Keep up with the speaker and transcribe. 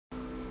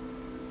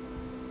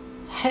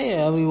Hey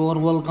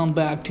everyone, welcome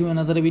back to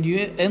another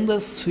video. In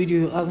this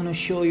video, I'm gonna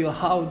show you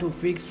how to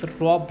fix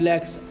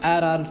Roblox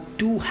error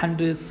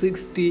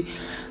 260,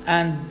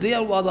 and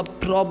there was a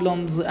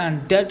problems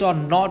and data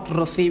not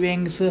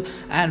receiving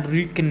and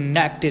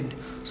reconnected.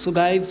 So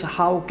guys,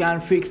 how can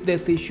fix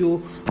this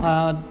issue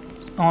on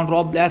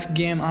Roblox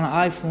game on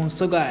iPhone?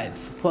 So guys,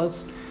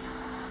 first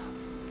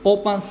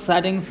open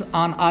settings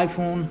on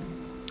iPhone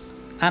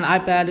and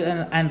iPad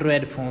and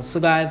Android phone. So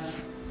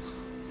guys,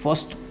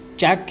 first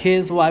check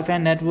his Wi-Fi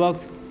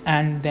networks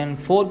and then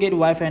forget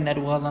Wi-Fi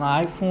network on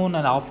iPhone,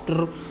 and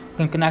after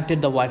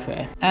connected the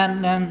Wi-Fi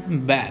and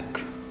then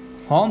back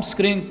home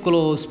screen,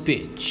 close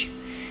page,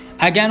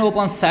 again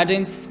open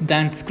settings,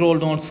 then scroll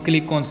down,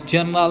 click on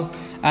journal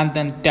and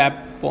then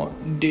tap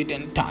on date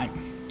and time.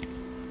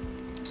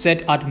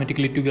 Set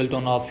automatically toggle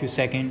tone off few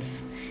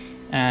seconds,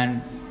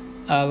 and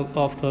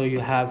after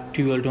you have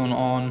toggle tone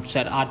on,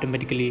 set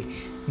automatically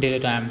data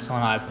times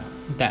on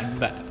iPhone, then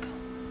back.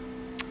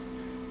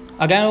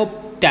 Again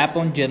tap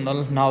on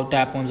journal, now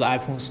tap on the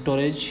iPhone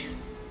storage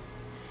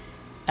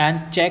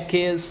and check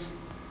his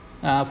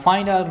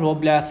find our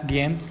Roblox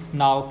games.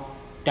 Now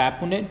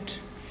tap on it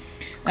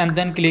and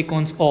then click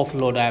on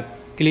offload app.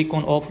 Click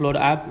on offload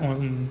app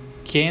on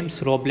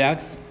games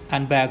Roblox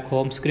and back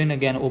home screen.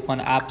 Again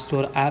open App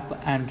Store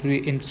app and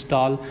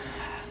reinstall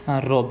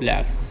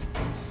Roblox.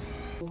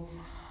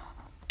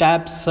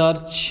 Tap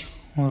search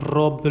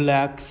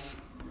Roblox.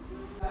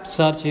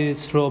 Search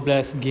is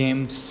Roblox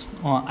games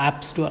on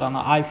App Store on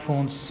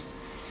iPhones.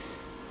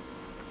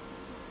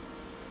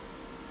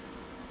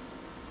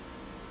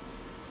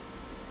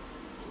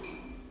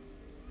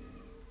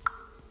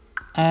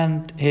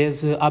 And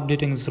here's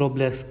updating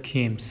Roblox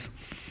games.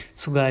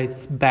 So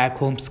guys, back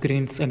home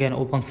screens, again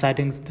open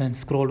settings, then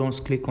scroll down,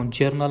 click on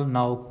journal.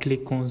 Now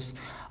click on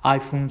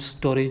iPhone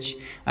storage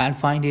and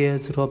find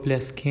here's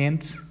Roblox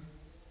games,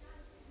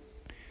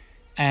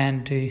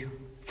 and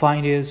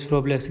find is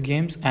Roblox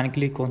games and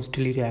click on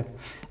delete app,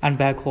 and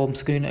back home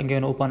screen,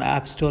 again open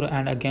App Store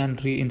and again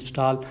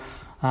reinstall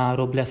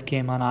Roblox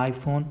game on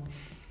iPhone.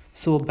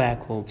 So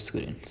back home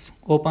screens,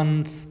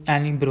 opens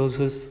any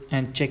browsers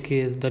and check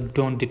is the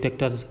don't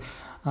detectors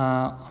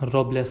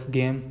Roblox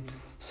game.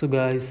 So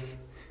guys,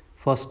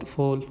 first of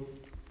all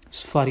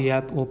Safari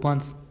app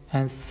opens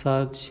and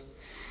search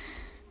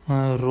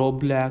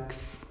Roblox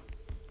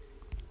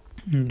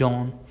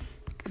down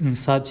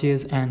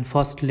searches, and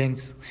first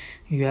links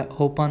you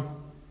open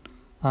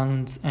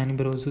on any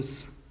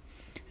browsers,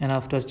 and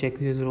after check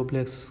this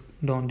Roblox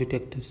don't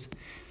detectors.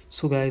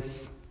 So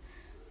guys,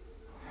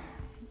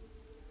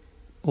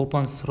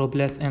 opens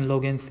Roblox and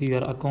logins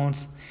your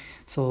accounts.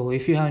 So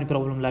if you have any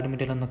problem, let me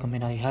tell in the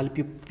comment. I help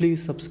you.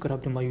 Please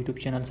subscribe to my YouTube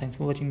channel. Thanks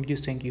for watching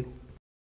videos. Thank you.